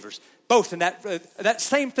empowering believers. Both in that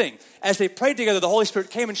same thing. As they prayed together, the Holy Spirit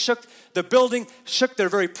came and shook the building, shook their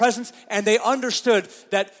very presence, and they understood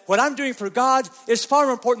that what I'm doing for God is far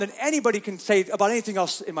more important than anybody can say about anything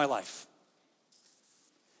else in my life.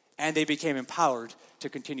 And they became empowered to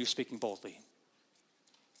continue speaking boldly.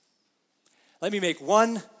 Let me make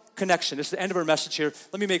one connection. This is the end of our message here.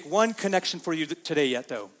 Let me make one connection for you today yet,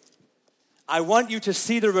 though. I want you to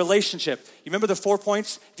see the relationship. You remember the 4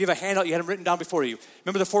 points? If you have a handout, you had them written down before you.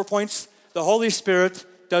 Remember the 4 points? The Holy Spirit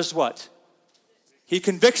does what? He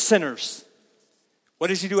convicts sinners. What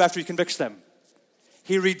does he do after he convicts them?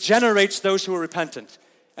 He regenerates those who are repentant.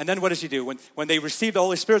 And then what does he do? When they receive the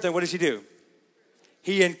Holy Spirit, then what does he do?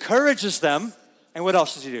 He encourages them. And what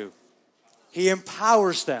else does he do? He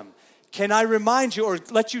empowers them. Can I remind you or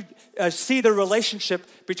let you see the relationship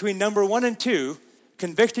between number 1 and 2,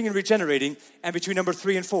 convicting and regenerating, and between number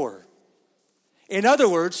 3 and 4. In other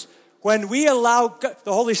words, when we allow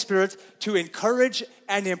the Holy Spirit to encourage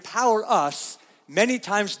and empower us, many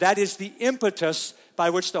times that is the impetus by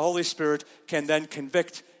which the Holy Spirit can then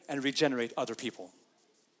convict and regenerate other people.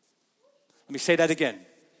 Let me say that again.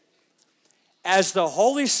 As the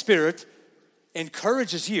Holy Spirit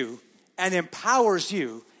encourages you and empowers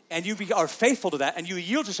you, and you are faithful to that, and you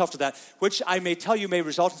yield yourself to that, which I may tell you may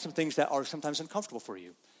result in some things that are sometimes uncomfortable for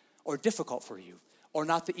you, or difficult for you, or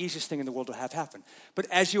not the easiest thing in the world to have happen. But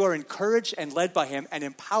as you are encouraged and led by him and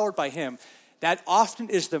empowered by him, that often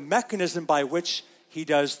is the mechanism by which he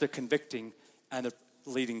does the convicting and the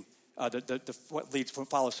leading,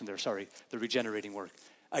 follows from there, the regenerating work.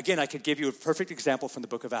 Again, I could give you a perfect example from the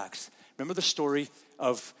book of Acts. Remember the story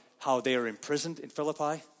of how they are imprisoned in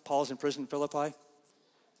Philippi? Paul's imprisoned in Philippi.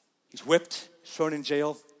 He's whipped, thrown in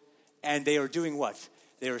jail, and they are doing what?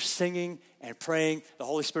 They are singing and praying. The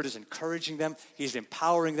Holy Spirit is encouraging them. He's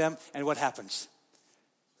empowering them. And what happens?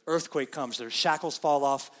 Earthquake comes. Their shackles fall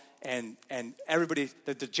off, and everybody,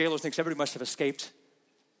 the jailer thinks everybody must have escaped.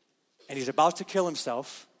 And he's about to kill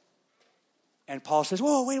himself. And Paul says,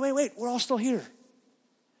 whoa, wait, we're all still here.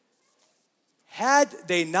 Had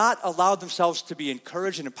they not allowed themselves to be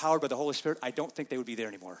encouraged and empowered by the Holy Spirit, I don't think they would be there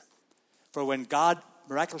anymore. For when God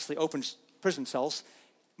miraculously opens prison cells,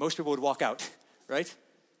 most people would walk out, right?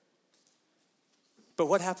 But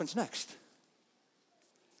what happens next?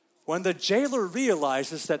 When the jailer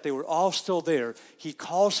realizes that they were all still there, he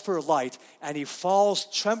calls for light, and he falls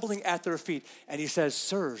trembling at their feet, and he says,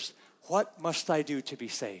 "Sirs, what must I do to be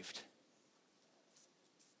saved?"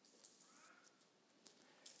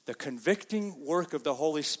 The convicting work of the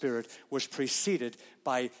Holy Spirit was preceded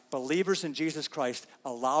by believers in Jesus Christ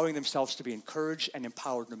allowing themselves to be encouraged and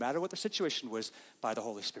empowered, no matter what the situation was, by the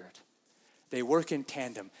Holy Spirit. They work in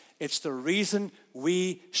tandem. It's the reason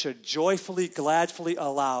we should joyfully, gladfully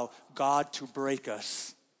allow God to break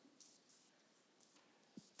us,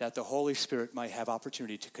 that the Holy Spirit might have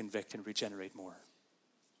opportunity to convict and regenerate more.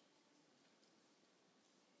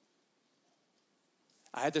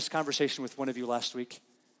 I had this conversation with one of you last week.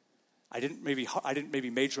 I didn't maybe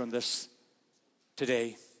major on this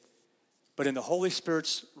today, but in the Holy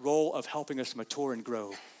Spirit's role of helping us mature and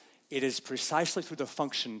grow, it is precisely through the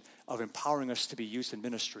function of empowering us to be used in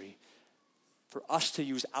ministry, for us to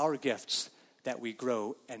use our gifts, that we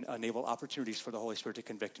grow and enable opportunities for the Holy Spirit to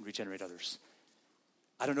convict and regenerate others.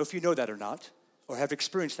 I don't know if you know that or not, or have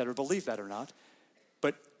experienced that or believe that or not,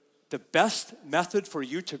 but the best method for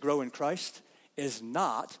you to grow in Christ is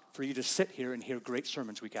not for you to sit here and hear great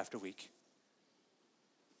sermons week after week.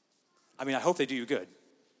 I mean, I hope they do you good.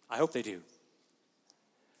 I hope they do.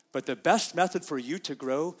 But the best method for you to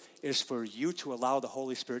grow is for you to allow the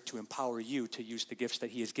Holy Spirit to empower you to use the gifts that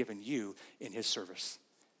he has given you in his service.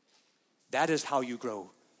 That is how you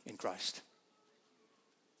grow in Christ.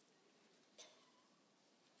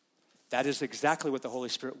 That is exactly what the Holy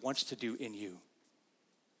Spirit wants to do in you.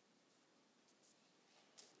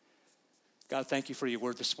 God, thank you for your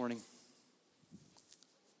word this morning.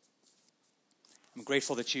 I'm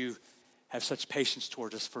grateful that you have such patience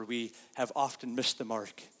toward us, for we have often missed the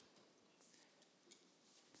mark.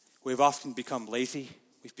 We've often become lazy.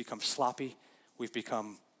 We've become sloppy. We've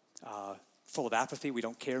become full of apathy. We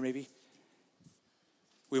don't care, maybe.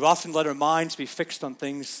 We've often let our minds be fixed on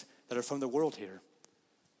things that are from the world here.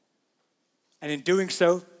 And in doing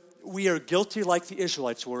so, we are guilty, like the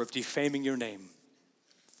Israelites were, of defaming your name.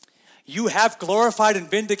 You have glorified and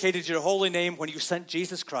vindicated your holy name when you sent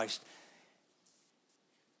Jesus Christ.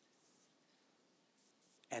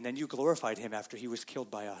 And then you glorified him after he was killed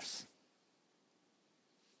by us.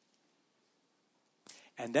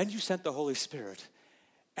 And then you sent the Holy Spirit.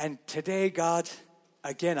 And today, God,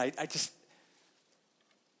 again,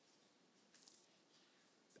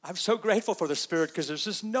 I'm so grateful for the Spirit, because there's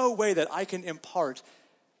just no way that I can impart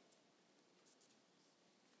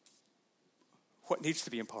what needs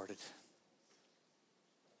to be imparted.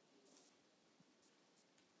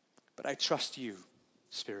 But I trust you,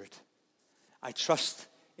 Spirit. I trust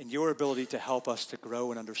in your ability to help us to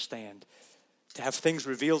grow and understand, to have things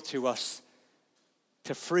revealed to us,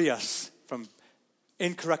 to free us from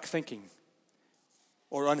incorrect thinking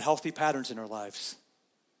or unhealthy patterns in our lives,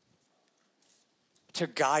 to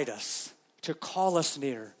guide us, to call us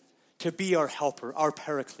near, to be our helper, our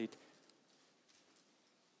paraclete.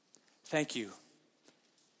 Thank you.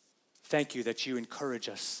 Thank you that you encourage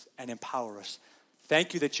us and empower us.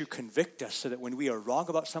 Thank you that you convict us so that when we are wrong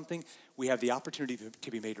about something, we have the opportunity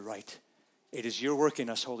to be made right. It is your work in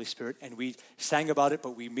us, Holy Spirit, and we sang about it,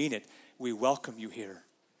 but we mean it. We welcome you here.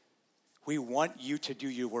 We want you to do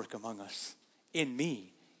your work among us, in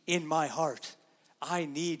me, in my heart. I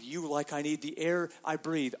need you like I need the air I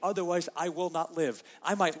breathe. Otherwise, I will not live.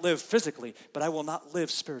 I might live physically, but I will not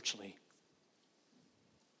live spiritually.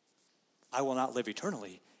 I will not live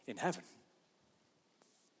eternally in heaven.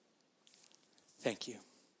 Thank you.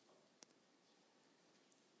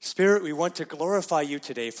 Spirit, we want to glorify you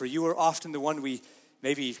today, for you are often the one we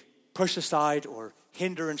maybe push aside or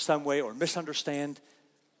hinder in some way or misunderstand.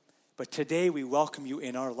 But today we welcome you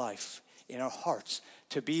in our life, in our hearts,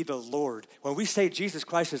 to be the Lord. When we say Jesus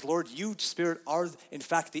Christ is Lord, you, Spirit, are in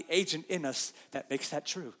fact the agent in us that makes that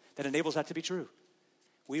true, that enables that to be true.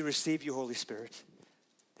 We receive you, Holy Spirit,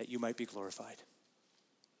 that you might be glorified,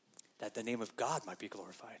 that the name of God might be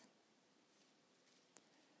glorified.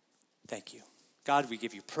 Thank you. God, we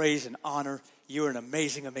give you praise and honor. You are an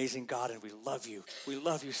amazing, amazing God, and we love you. We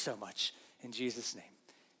love you so much. In Jesus' name,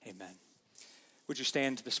 amen. Would you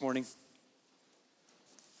stand this morning?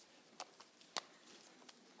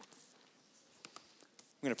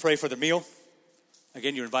 I'm going to pray for the meal.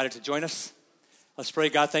 Again, you're invited to join us. Let's pray.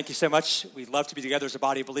 God, thank you so much. We love to be together as a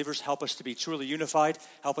body of believers. Help us to be truly unified.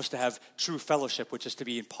 Help us to have true fellowship, which is to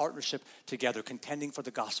be in partnership together, contending for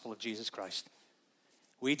the gospel of Jesus Christ.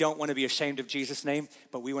 We don't want to be ashamed of Jesus' name,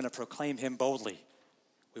 but we want to proclaim him boldly.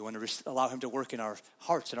 We want to allow him to work in our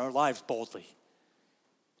hearts and our lives boldly.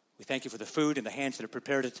 We thank you for the food and the hands that have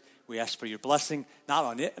prepared it. We ask for your blessing, not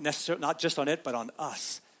on it, not just on it, but on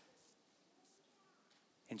us.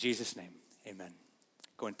 In Jesus' name, amen.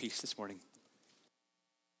 Go in peace this morning.